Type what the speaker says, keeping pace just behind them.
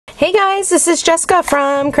Hey guys, this is Jessica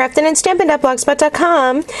from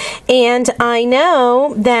craftingandstamping.blogspot.com, and I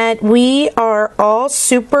know that we are all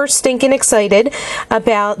super stinking excited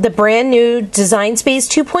about the brand new Design Space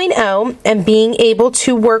 2.0 and being able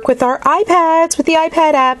to work with our iPads with the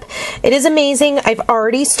iPad app. It is amazing. I've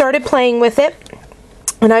already started playing with it.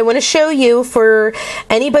 And I want to show you, for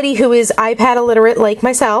anybody who is iPad illiterate like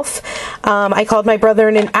myself, I called my brother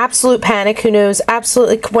in an absolute panic, who knows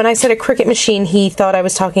absolutely, when I said a Cricut machine, he thought I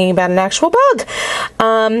was talking about an actual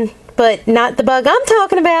bug. But not the bug I'm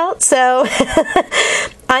talking about, so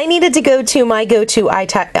I needed to go to my go-to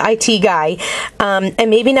IT guy, and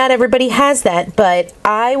maybe not everybody has that, but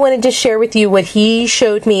I wanted to share with you what he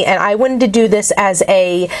showed me, and I wanted to do this as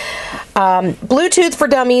a Bluetooth for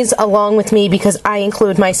Dummies along with me, because I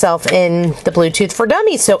include myself in the Bluetooth for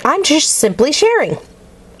Dummies, so I'm just simply sharing.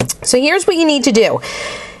 So here's what you need to do.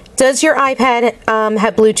 Does your iPad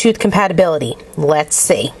have Bluetooth compatibility? Let's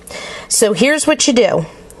see. So here's what you do.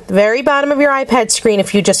 The very bottom of your iPad screen,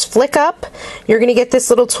 if you just flick up, you're going to get this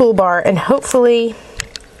little toolbar, and hopefully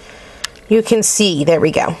you can see. There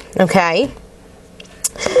we go. Okay.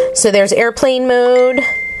 So there's airplane mode.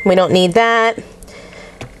 We don't need that.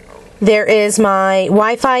 There is my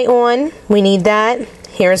Wi-Fi on. We need that.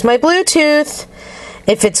 Here's my Bluetooth.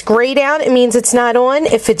 If it's grayed out, it means it's not on.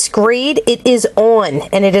 If it's grayed, it is on,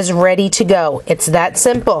 and it is ready to go. It's that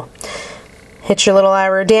simple. Hit your little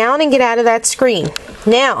arrow down and get out of that screen.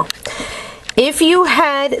 Now, if you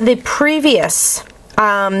had the previous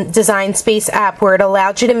Design Space app where it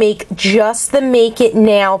allowed you to make just the Make It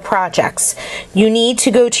Now projects, you need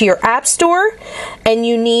to go to your App Store and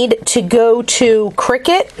you need to go to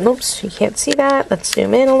Cricut. Oops, you can't see that. Let's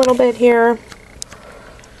zoom in a little bit here.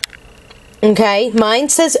 Okay, mine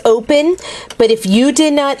says open, but if you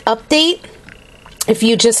did not update, if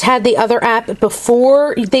you just had the other app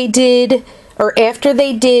before they did or after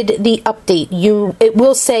they did the update, it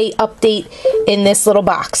will say update in this little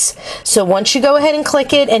box. So once you go ahead and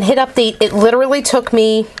click it and hit update, it literally took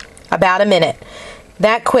me about a minute.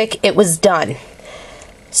 That quick, it was done.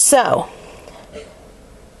 So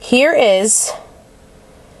here is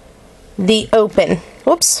the open.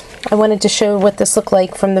 Whoops, I wanted to show what this looked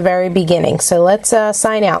like from the very beginning. So let's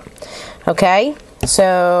sign out. Okay,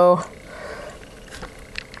 so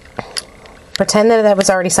pretend that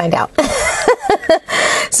was already signed out.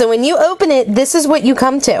 So when you open it, this is what you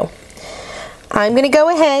come to. I'm going to go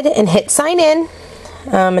ahead and hit sign in.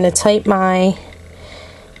 I'm going to type my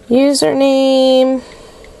username.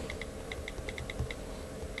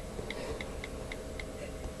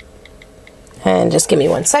 And just give me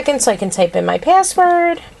 1 second so I can type in my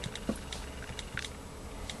password.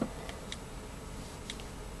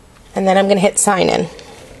 And then I'm going to hit sign in.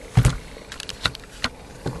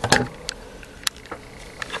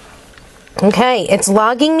 Okay, it's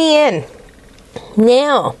logging me in.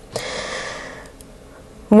 Now,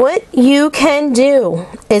 what you can do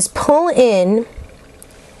is pull in,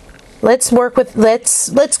 let's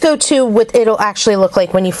go to what it'll actually look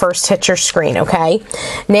like when you first hit your screen, okay?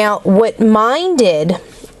 Now, what mine did,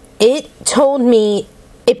 it told me,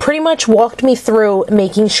 it pretty much walked me through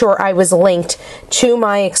making sure I was linked to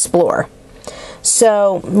my Explorer.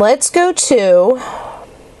 So, let's go to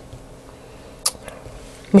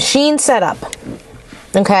machine setup.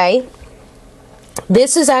 Okay,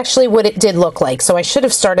 this is actually what it did look like, so I should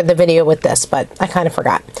have started the video with this, but I kind of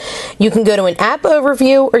forgot. You can go to an app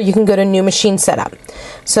overview or you can go to new machine setup.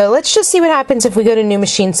 So let's just see what happens if we go to new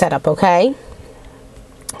machine setup. Okay,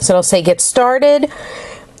 so it'll say get started.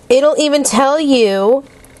 It'll even tell you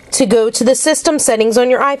to go to the system settings on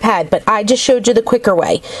your iPad, but I just showed you the quicker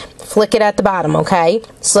way. Flick it at the bottom. Okay,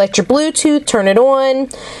 select your Bluetooth, turn it on,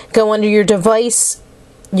 go under your device,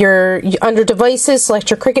 under devices, select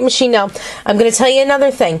your Cricut machine. Now, I'm going to tell you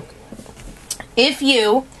another thing. If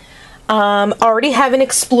you already have an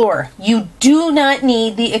Explorer, you do not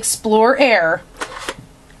need the Explorer Air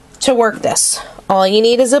to work this. All you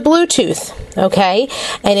need is a Bluetooth, okay?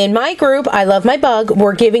 And in my group, I Love My Bug,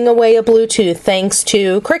 we're giving away a Bluetooth thanks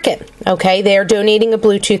to Cricut, okay? They are donating a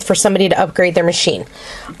Bluetooth for somebody to upgrade their machine.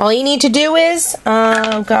 All you need to do is,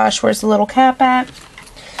 oh gosh, where's the little cap at?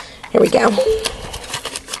 Here we go.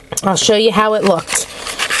 I'll show you how it looked.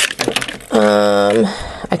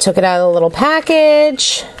 I took it out of the little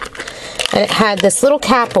package, and it had this little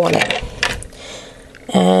cap on it.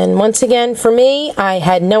 And once again, for me, I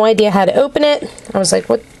had no idea how to open it. I was like,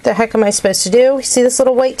 what the heck am I supposed to do? See this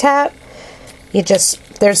little white tab?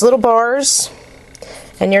 There's little bars,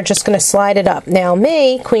 and you're just going to slide it up. Now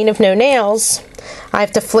me, Queen of No Nails, I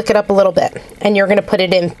have to flick it up a little bit, and you're going to put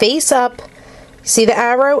it in face up. See the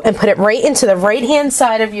arrow? And put it right into the right-hand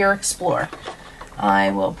side of your Explorer.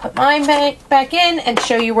 I will put mine back in and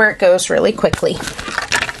show you where it goes really quickly.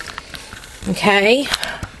 Okay.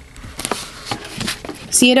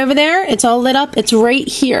 See it over there? It's all lit up. It's right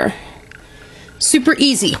here. Super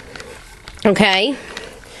easy. Okay.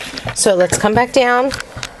 So let's come back down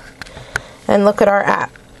and look at our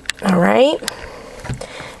app. All right.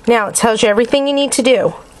 Now it tells you everything you need to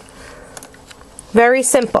do. Very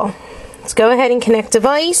simple. Let's go ahead and connect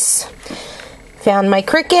device. Found my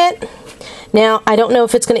Cricut. Now, I don't know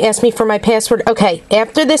if it's going to ask me for my password. Okay,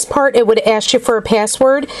 after this part, it would ask you for a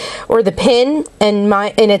password or the PIN, and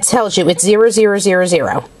it tells you it's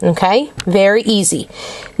 0000. Okay, very easy.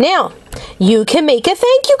 Now, you can make a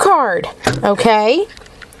thank you card. Okay,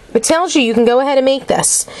 it tells you can go ahead and make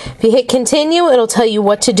this. If you hit continue, it'll tell you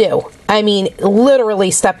what to do. I mean,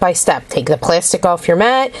 literally step by step. Take the plastic off your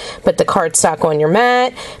mat, put the cardstock on your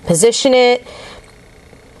mat, position it.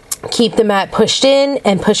 Keep the mat pushed in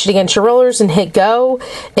and push it against your rollers and hit go.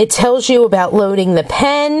 It tells you about loading the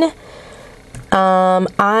pen.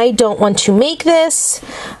 I don't want to make this.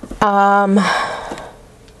 Yeah,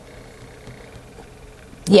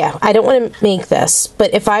 I don't want to make this.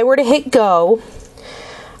 But if I were to hit go,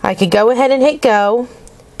 I could go ahead and hit go.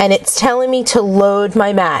 And it's telling me to load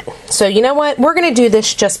my mat. So you know what? We're going to do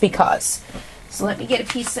this just because. So let me get a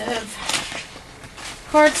piece of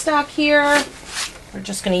cardstock here. We're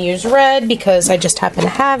just going to use red because I just happen to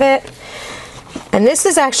have it. And this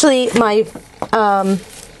is actually my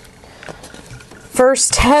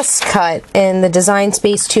first test cut in the Design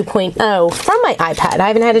Space 2.0 from my iPad. I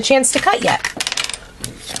haven't had a chance to cut yet.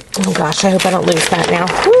 Oh gosh, I hope I don't lose that now.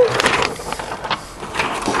 Woo.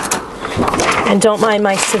 And don't mind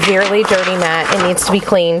my severely dirty mat. It needs to be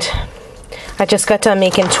cleaned. I just got done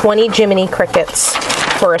making 20 Jiminy Cricuts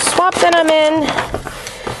for a swap that I'm in.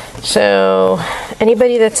 So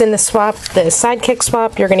anybody that's in the swap, the Sidekick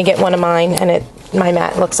swap, you're going to get one of mine, and my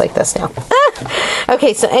mat looks like this now.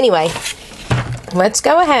 Okay, so anyway, let's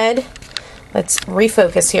go ahead. Let's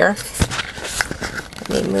refocus here.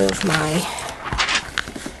 Let me move my...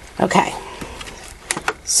 Okay.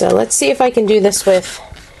 So let's see if I can do this with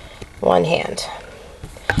one hand.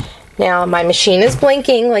 Now, my machine is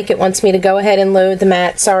blinking like it wants me to go ahead and load the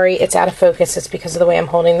mat. Sorry, it's out of focus. It's because of the way I'm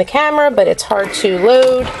holding the camera, but it's hard to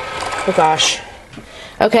load. Oh, gosh.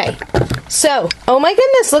 Okay, so, oh my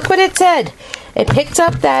goodness, look what it said. It picked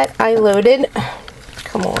up that I loaded,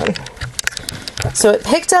 come on. So it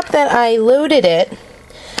picked up that I loaded it.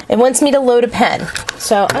 It wants me to load a pen.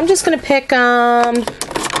 So I'm just going to pick, let's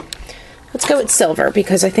go with silver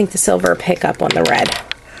because I think the silver will pick up on the red.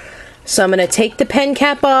 So I'm going to take the pen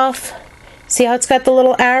cap off. See how it's got the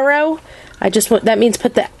little arrow? That means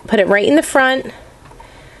put it right in the front.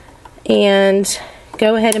 And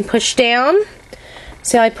go ahead and push down.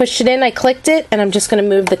 See how I pushed it in? I clicked it, and I'm just going to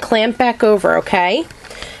move the clamp back over, okay?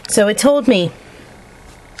 So it told me,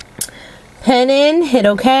 pen in, hit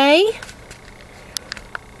OK.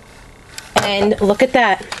 And look at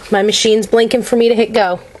that. My machine's blinking for me to hit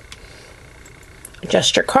go.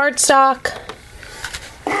 Adjust your cardstock.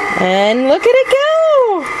 And look at it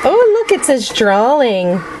go! Oh, look, it says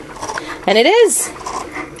drawing. And it is.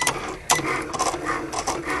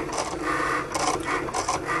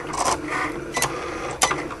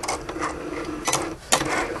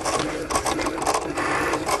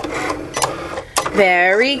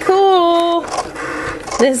 Very cool.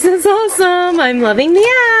 This is awesome. I'm loving the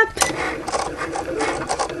app.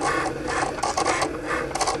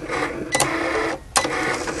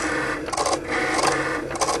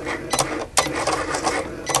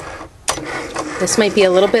 This might be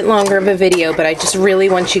a little bit longer of a video, but I just really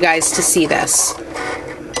want you guys to see this.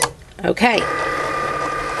 Okay.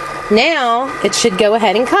 Now, it should go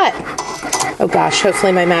ahead and cut. Oh gosh,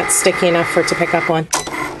 hopefully my mat's sticky enough for it to pick up one.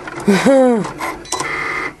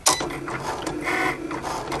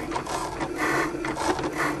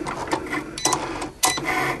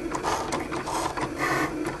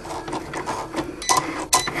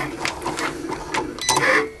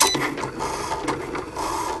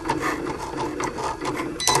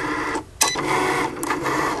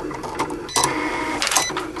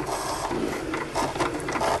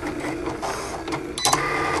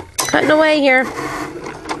 Cutting away here.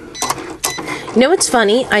 You know what's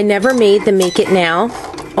funny? I never made the Make It Now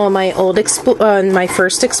on my my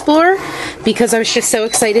first Explorer because I was just so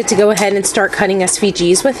excited to go ahead and start cutting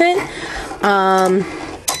SVGs with it.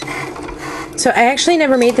 So I actually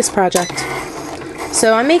never made this project.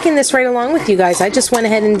 So I'm making this right along with you guys. I just went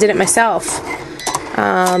ahead and did it myself.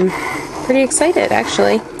 Pretty excited,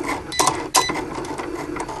 actually.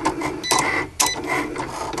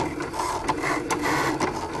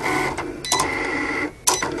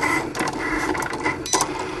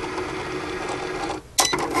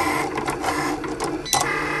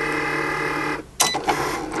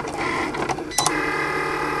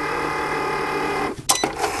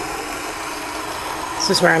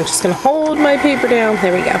 This is where I'm just going to hold my paper down.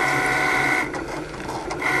 There we go.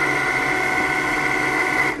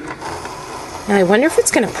 Now I wonder if it's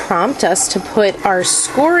going to prompt us to put our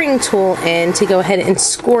scoring tool in to go ahead and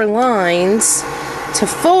score lines to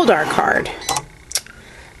fold our card.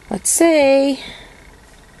 Let's see.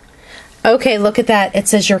 Okay, look at that. It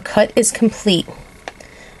says your cut is complete.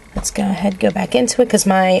 Let's go ahead and go back into it because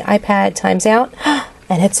my iPad times out.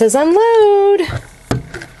 And it says unload.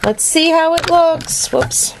 Let's see how it looks.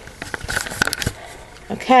 Whoops.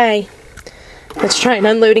 Okay. Let's try and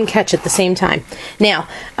unload and catch at the same time. Now,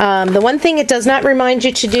 the one thing it does not remind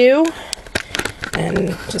you to do,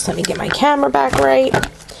 and just let me get my camera back right,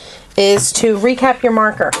 is to recap your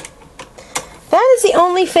marker. That is the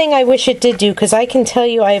only thing I wish it did do, because I can tell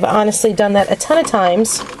you I've honestly done that a ton of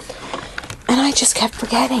times, and I just kept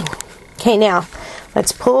forgetting. Okay, now,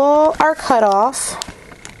 let's pull our cut off.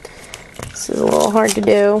 This is a little hard to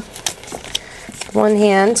do. One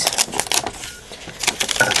hand.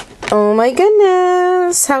 Oh my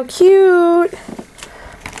goodness, how cute.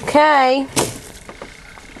 Okay.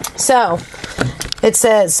 So, it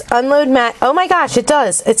says unload mat. Oh my gosh, it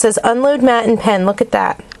does. It says unload mat and pen. Look at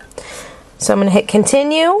that. So I'm going to hit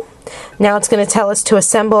continue. Now it's going to tell us to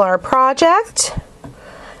assemble our project.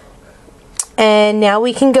 And now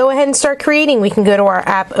we can go ahead and start creating. We can go to our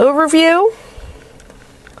app overview.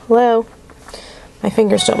 Hello. My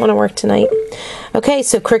fingers don't want to work tonight. Okay,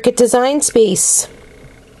 so Cricut Design Space.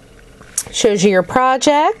 Shows you your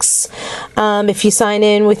projects. If you sign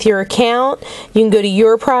in with your account, you can go to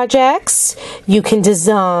your projects. You can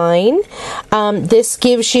design. This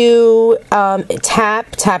gives you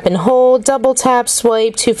tap and hold, double tap,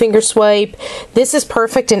 swipe, 2-finger swipe. This is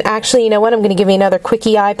perfect. And actually, you know what? I'm going to give you another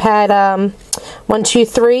quickie iPad 1, 2,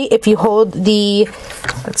 3. If you hold the,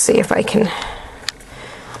 let's see if I can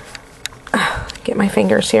get my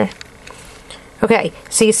fingers here. Okay,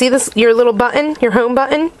 so you see this, your little button, your home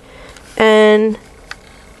button? And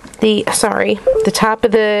the top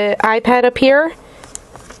of the iPad up here.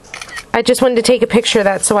 I just wanted to take a picture of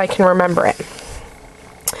that so I can remember it.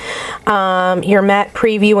 Your mat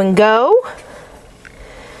preview and go.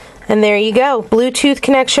 And there you go. Bluetooth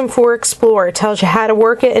connection for Explore. It tells you how to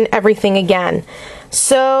work it and everything again.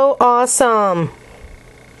 So awesome.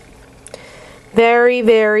 Very,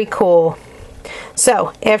 very cool.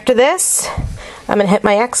 So after this, I'm going to hit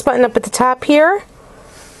my X button up at the top here.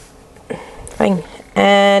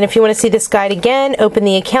 And if you want to see this guide again, open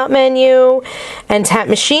the account menu and tap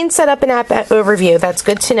machine setup and app overview. That's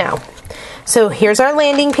good to know. So here's our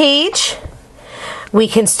landing page. We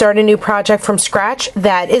can start a new project from scratch.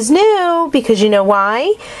 That is new because you know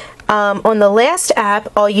why? On the last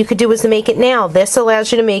app, all you could do was to make it now. This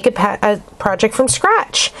allows you to make a project from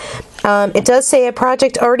scratch. It does say a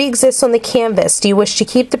project already exists on the canvas. Do you wish to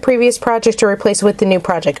keep the previous project or replace it with the new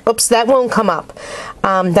project? Oops, that won't come up.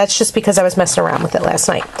 That's just because I was messing around with it last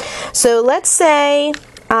night. So let's say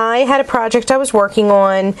I had a project I was working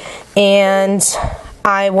on and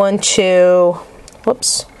I want to,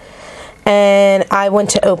 whoops, and I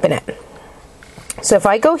want to open it. So if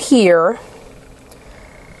I go here,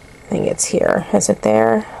 I think it's here. Is it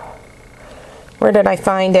there? Where did I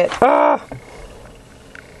find it? Ah!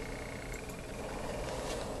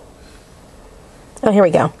 Oh, here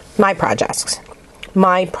we go. My projects.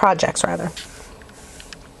 My projects, rather.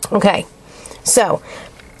 Okay. So,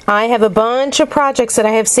 I have a bunch of projects that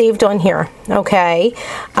I have saved on here. Okay.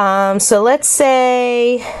 So, let's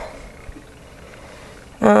say...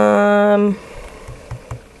 I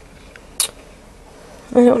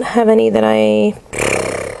don't have any that I...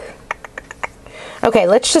 Okay,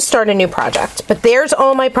 let's just start a new project. But there's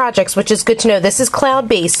all my projects, which is good to know. This is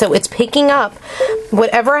cloud-based, so it's picking up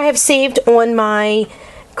whatever I have saved on my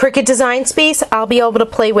Cricut Design Space, I'll be able to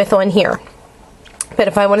play with on here. But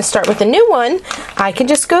if I want to start with a new one, I can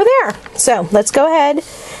just go there. So let's go ahead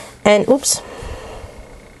and, oops.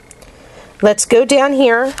 Let's go down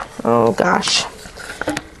here. Oh, gosh.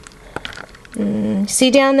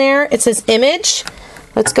 See down there? It says image.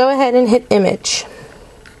 Let's go ahead and hit image.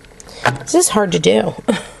 This is hard to do.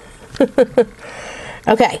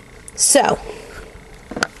 Okay, so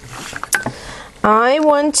I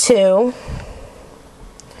want to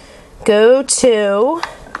go to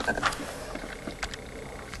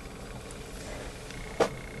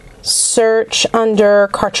search under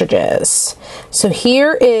cartridges. So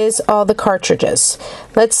here is all the cartridges.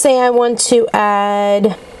 Let's say I want to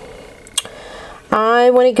add, I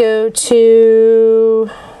want to go to,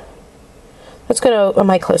 let's go to, am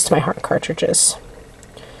I close to my heart cartridges?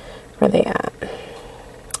 Where are they at?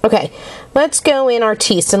 Okay, let's go in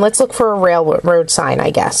Artiste and let's look for a railroad sign, I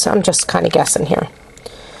guess. I'm just kind of guessing here.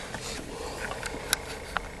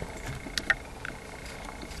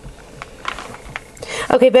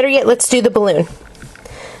 Okay, better yet, let's do the balloon.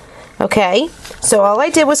 Okay, so all I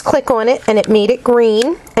did was click on it and it made it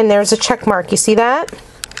green, and there's a check mark. You see that?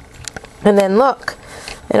 And then look,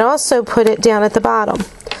 it also put it down at the bottom.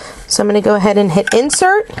 So I'm going to go ahead and hit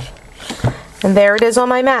insert, and there it is on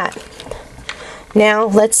my mat. Now,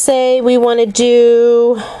 let's say we want to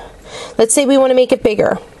make it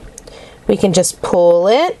bigger. We can just pull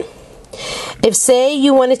it. If, say,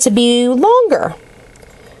 you want it to be longer,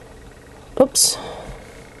 oops,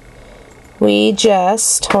 we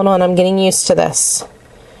just, hold on, I'm getting used to this.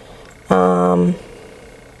 Was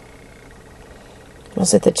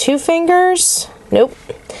it the 2 fingers? Nope.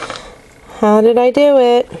 How did I do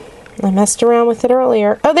it? I messed around with it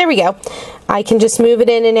earlier. Oh, there we go. I can just move it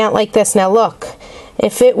in and out like this. Now look,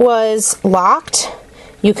 if it was locked,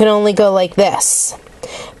 you can only go like this.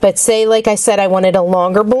 But say, like I said, I wanted a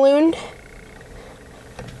longer balloon.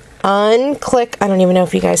 Unclick. I don't even know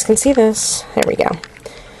if you guys can see this. There we go.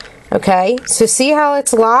 Okay, so see how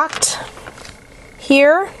it's locked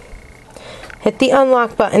here? Hit the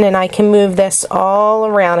unlock button and I can move this all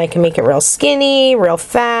around. I can make it real skinny, real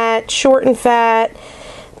fat, short and fat.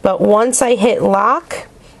 But once I hit lock,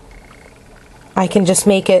 I can just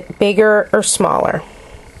make it bigger or smaller.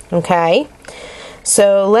 Okay?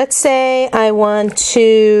 So let's say I want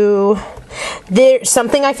to, there's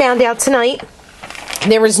something I found out tonight.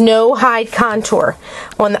 There is no hide contour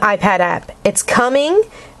on the iPad app. It's coming.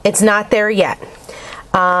 It's not there yet.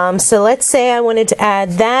 So let's say I wanted to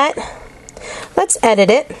add that. Let's edit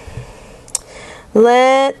it.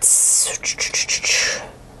 Let's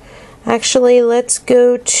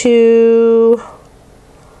go to,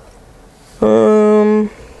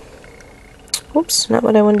 oops, not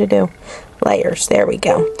what I wanted to do. Layers, there we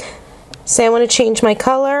go. Say I want to change my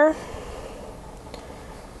color.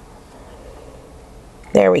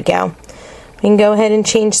 There we go. We can go ahead and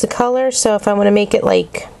change the color. So if I want to make it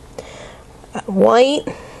like white,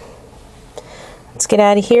 let's get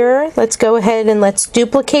out of here. Let's go ahead and let's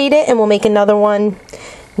duplicate it, and we'll make another one,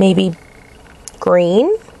 maybe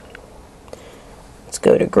green. Let's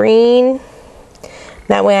go to green.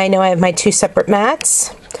 That way I know I have my 2 separate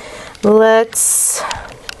mats. Let's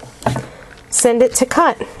send it to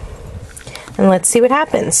cut. And let's see what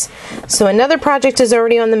happens. So another project is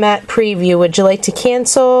already on the mat preview. Would you like to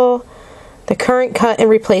cancel the current cut and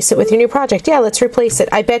replace it with your new project? Yeah, let's replace it.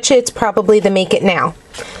 I bet you it's probably the Make It Now.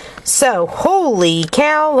 So, holy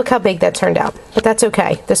cow, look how big that turned out. But that's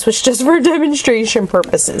okay. This was just for demonstration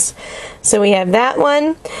purposes. So we have that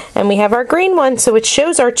one, and we have our green one, so it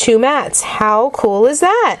shows our 2 mats. How cool is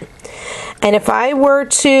that? And if I were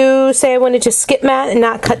to say I wanted to skip mat and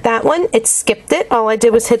not cut that one, it skipped it. All I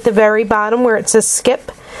did was hit the very bottom where it says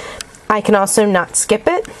skip. I can also not skip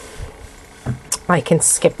it. I can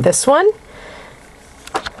skip this one.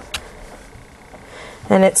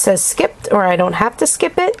 And it says skipped, or I don't have to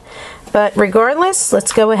skip it. But regardless,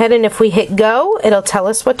 let's go ahead, and if we hit go, it'll tell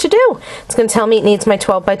us what to do. It's going to tell me it needs my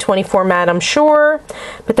 12 by 24 mat, I'm sure,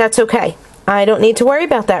 but that's okay. I don't need to worry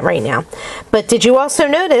about that right now. But did you also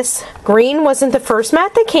notice green wasn't the first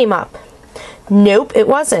mat that came up? Nope, it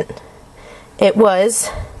wasn't. It was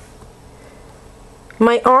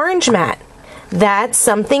my orange mat. That's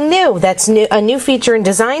something new. That's a new feature in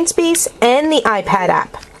Design Space and the iPad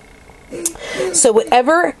app. So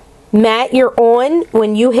whatever mat you're on,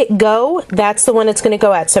 when you hit go, that's the one it's going to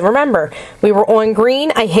go at. So remember, we were on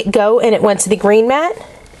green, I hit go and it went to the green mat.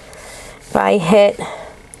 If I hit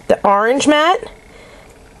the orange mat,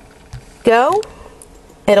 go,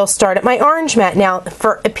 it'll start at my orange mat. Now,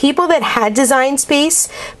 for people that had Design Space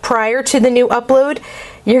prior to the new upload,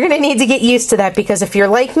 you're going to need to get used to that, because if you're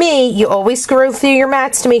like me, you always scroll through your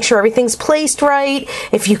mats to make sure everything's placed right.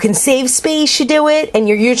 If you can save space, you do it, and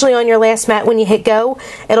you're usually on your last mat when you hit go,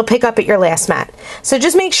 it'll pick up at your last mat. So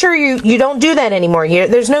just make sure you don't do that anymore.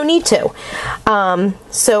 There's no need to.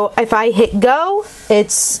 So if I hit go,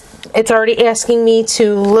 it's already asking me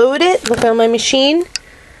to load it. Look on my machine.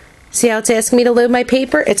 See how it's asking me to load my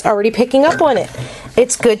paper? It's already picking up on it.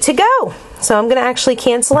 It's good to go. So I'm going to actually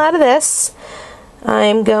cancel out of this.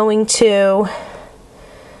 I'm going to, oh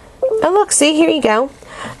look, see, here you go.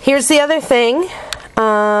 Here's the other thing.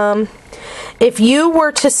 If you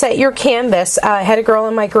were to set your canvas, I had a girl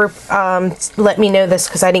in my group let me know this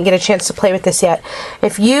because I didn't get a chance to play with this yet.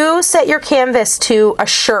 If you set your canvas to a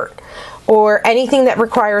shirt or anything that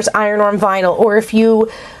requires iron-on vinyl, or if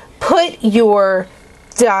you put your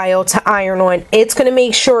dial to iron on, it's going to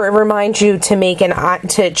make sure it reminds you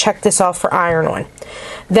to check this off for iron on.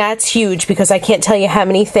 That's huge, because I can't tell you how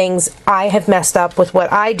many things I have messed up with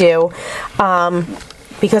what I do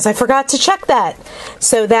because I forgot to check that.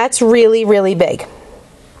 So that's really, really big.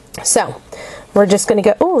 So we're just going to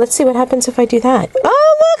go, oh, let's see what happens if I do that.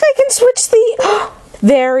 Oh, look, I can switch the,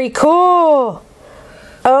 very cool.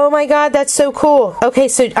 Oh my God, that's so cool. Okay,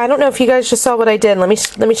 so I don't know if you guys just saw what I did. Let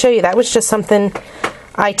me show you. That was just something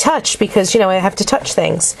I touched because, you know, I have to touch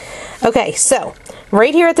things. Okay, so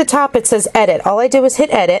right here at the top it says edit. All I did was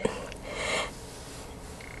hit edit.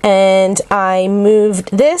 And I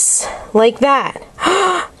moved this like that.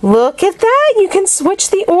 Look at that! You can switch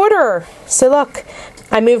the order. So look,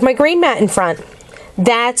 I moved my green mat in front.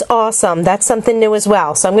 That's awesome. That's something new as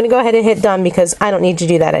well. So I'm going to go ahead and hit done because I don't need to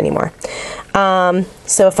do that anymore.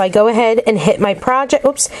 So if I go ahead and hit my project,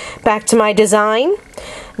 oops, back to my design,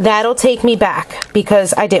 that'll take me back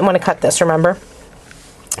because I didn't want to cut this, remember?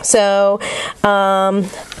 So,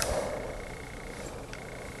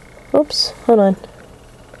 oops, hold on.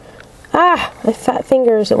 Ah, my fat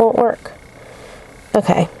fingers, it won't work.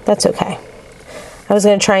 Okay, that's okay. I was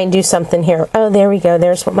going to try and do something here. Oh, there we go.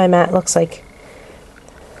 There's what my mat looks like.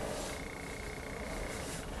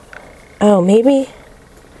 Oh, maybe.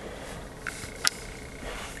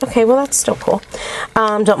 Okay, well, that's still cool.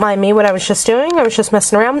 Don't mind me what I was just doing. I was just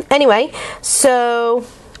messing around. Anyway, so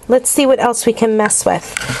let's see what else we can mess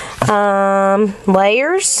with.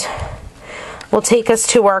 Layers will take us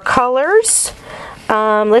to our colors.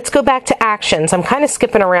 Let's go back to actions. I'm kind of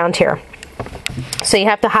skipping around here. So you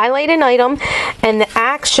have to highlight an item and the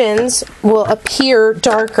actions will appear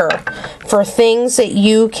darker for things that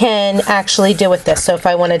you can actually do with this. So if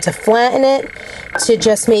I wanted to flatten it, to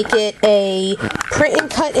just make it a print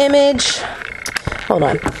and cut image. Hold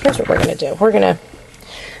on, here's what we're going to do. We're going to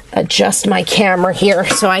adjust my camera here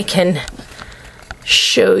so I can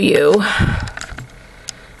show you.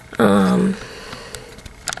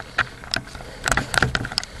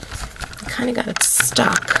 Kind of got it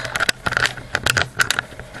stuck.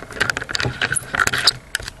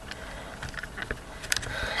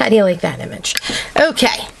 How do you like that image?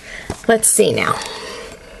 Okay, let's see now.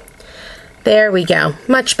 There we go,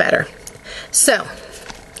 much better. So,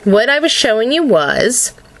 what I was showing you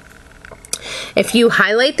was, if you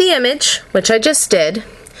highlight the image, which I just did,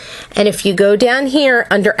 and if you go down here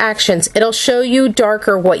under actions, it'll show you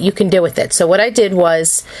darker what you can do with it. So what I did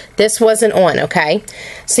was, this wasn't on, okay?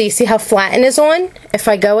 So you see how flatten is on? If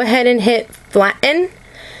I go ahead and hit flatten,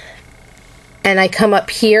 and I come up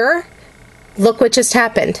here, look what just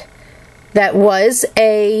happened. That was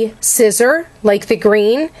a scissor, like the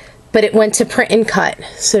green, but it went to print and cut.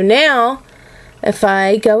 So now, if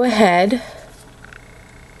I go ahead,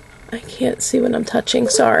 I can't see what I'm touching,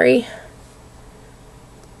 sorry.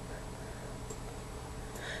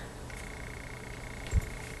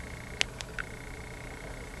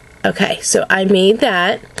 Okay, so I made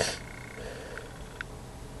that.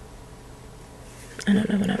 I don't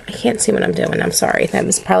know what I can't see what I'm doing. I'm sorry. That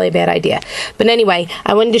was probably a bad idea. But anyway,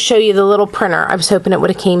 I wanted to show you the little printer. I was hoping it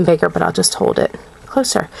would have came bigger, but I'll just hold it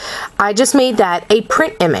closer. I just made that a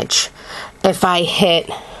print image. If I hit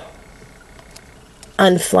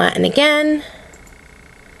unflatten again,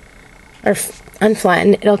 or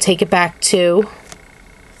unflatten, it'll take it back to,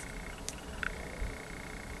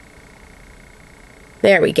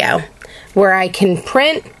 there we go, where I can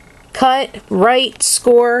print, cut, write,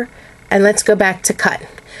 score, and let's go back to cut.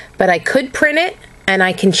 But I could print it and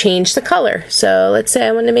I can change the color. So let's say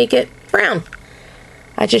I want to make it brown.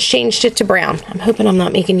 I just changed it to brown. I'm hoping I'm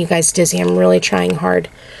not making you guys dizzy. I'm really trying hard.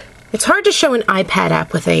 It's hard to show an iPad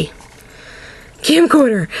app with a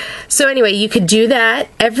camcorder. So anyway, you could do that.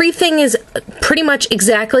 Everything is pretty much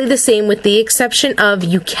exactly the same with the exception of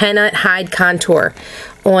you cannot hide contour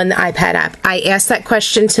on the iPad app. I asked that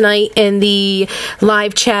question tonight in the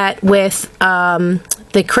live chat with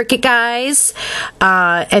the Cricut guys,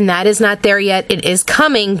 and that is not there yet. It is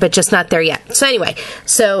coming, but just not there yet. So anyway,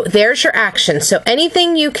 so there's your action. So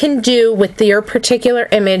anything you can do with your particular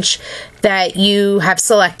image that you have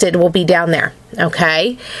selected will be down there,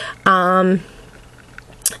 okay?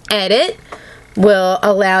 Edit will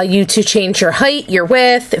allow you to change your height, your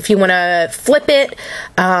width, if you want to flip it.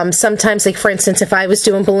 Sometimes, like for instance, if I was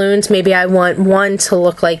doing balloons, maybe I want one to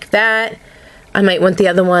look like that. I might want the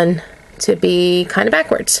other one to be kind of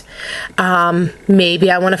backwards.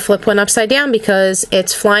 Maybe I want to flip one upside down because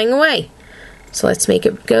it's flying away. So let's make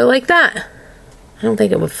it go like that. I don't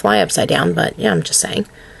think it would fly upside down, but yeah, I'm just saying.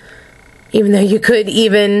 Even though you could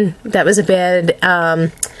even, that was a bad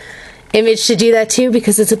image to do that too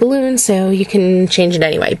because it's a balloon, so you can change it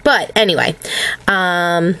anyway. But anyway,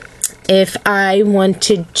 if I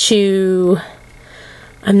wanted to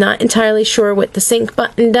I'm not entirely sure what the sync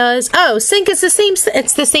button does. Oh, sync is the same.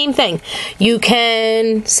 It's the same thing. You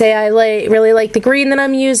can say I really like the green that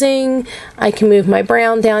I'm using. I can move my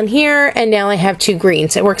brown down here, and now I have 2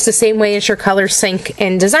 greens. It works the same way as your color sync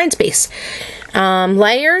in Design Space.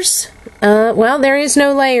 Layers. Well, there is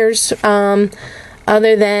no layers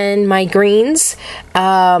other than my greens,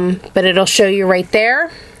 but it'll show you right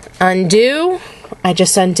there. Undo. I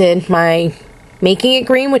just undid my making it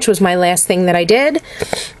green, which was my last thing that I did.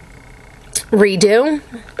 Redo.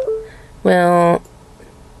 Well,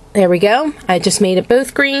 there we go. I just made it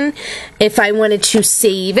both green. If I wanted to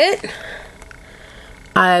save it,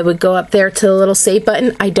 I would go up there to the little save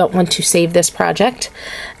button. I don't want to save this project.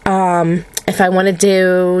 If I wanted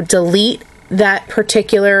to delete that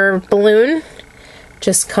particular balloon,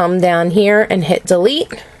 just come down here and hit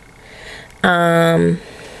delete.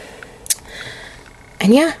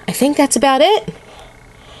 And yeah, I think that's about it.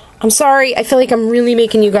 I'm sorry, I feel like I'm really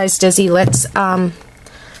making you guys dizzy. Let's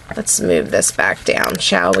move this back down,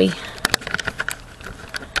 shall we?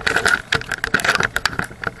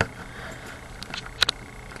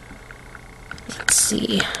 Let's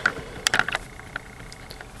see.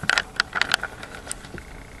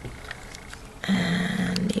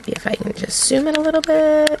 And maybe if I can just zoom in a little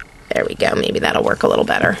bit. There we go, maybe that'll work a little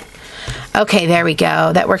better. Okay, there we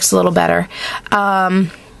go. That works a little better.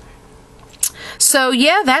 So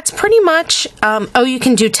yeah, that's pretty much, oh, you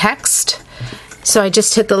can do text. So I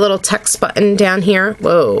just hit the little text button down here.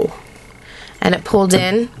 Whoa. And it pulled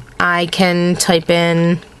in. I can type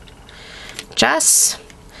in Jess.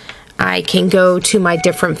 I can go to my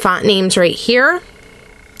different font names right here.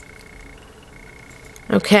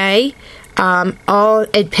 Okay.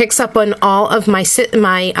 It picks up on all of my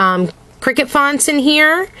Cricut fonts in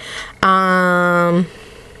here.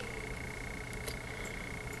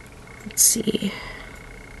 Let's see.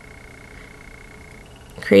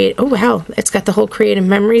 Oh wow, it's got the whole Creative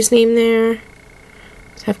Memories name there.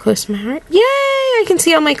 Does it have Close to My Heart? Yay! I can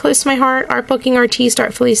see all my Close to My Heart, Art Booking, Artiste,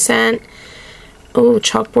 Artfully Sent. Oh,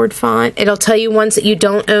 chalkboard font. It'll tell you ones that you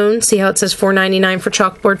don't own. See how it says $4.99 for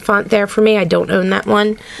chalkboard font there for me? I don't own that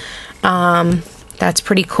one. That's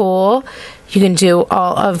pretty cool. You can do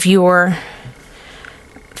all of your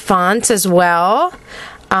fonts as well.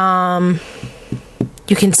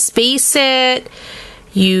 You can space it.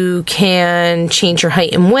 You can change your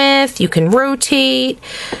height and width. You can rotate.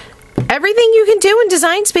 Everything you can do in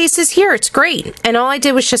Design Space is here. It's great. And all I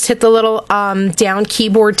did was just hit the little down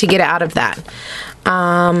keyboard to get out of that.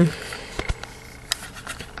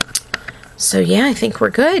 So yeah, I think we're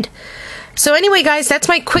good. So anyway, guys, that's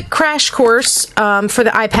my quick crash course for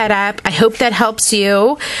the iPad app. I hope that helps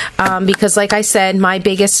you because, like I said, my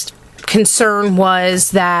biggest concern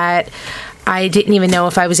was that I didn't even know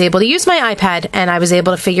if I was able to use my iPad, and I was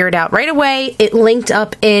able to figure it out right away. It linked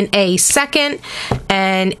up in a second,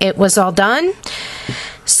 and it was all done.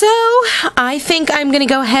 So I think I'm going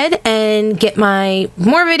to go ahead and get my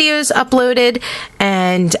more videos uploaded,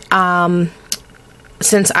 and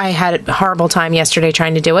since I had a horrible time yesterday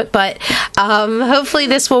trying to do it, but hopefully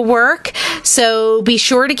this will work. So be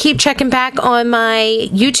sure to keep checking back on my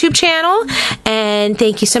YouTube channel, and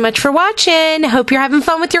thank you so much for watching. Hope you're having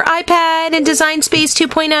fun with your iPad and Design Space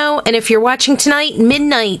 2.0, and if you're watching tonight,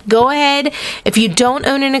 midnight, go ahead. If you don't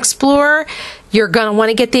own an Explorer, you're going to want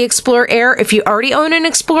to get the Explorer Air. If you already own an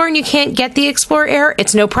Explorer and you can't get the Explorer Air,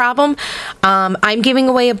 it's no problem. I'm giving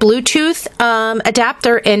away a Bluetooth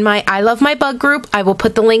adapter in my I Love My Bug group. I will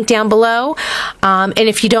put the link down below. And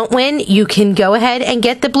if you don't win, you can go ahead and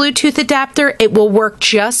get the Bluetooth adapter. It will work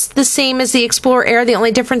just the same as the Explorer Air. The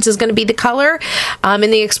only difference is going to be the color. And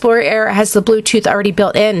the Explorer Air has the Bluetooth already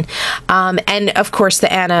built in. And of course,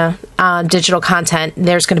 the Anna digital content.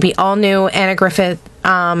 There's going to be all new Anna Griffith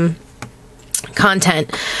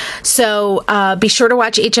content. So be sure to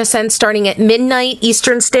watch HSN starting at midnight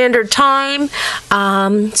Eastern Standard Time.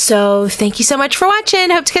 So thank you so much for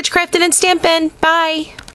watching. Hope to catch you crafting and stamping. Bye.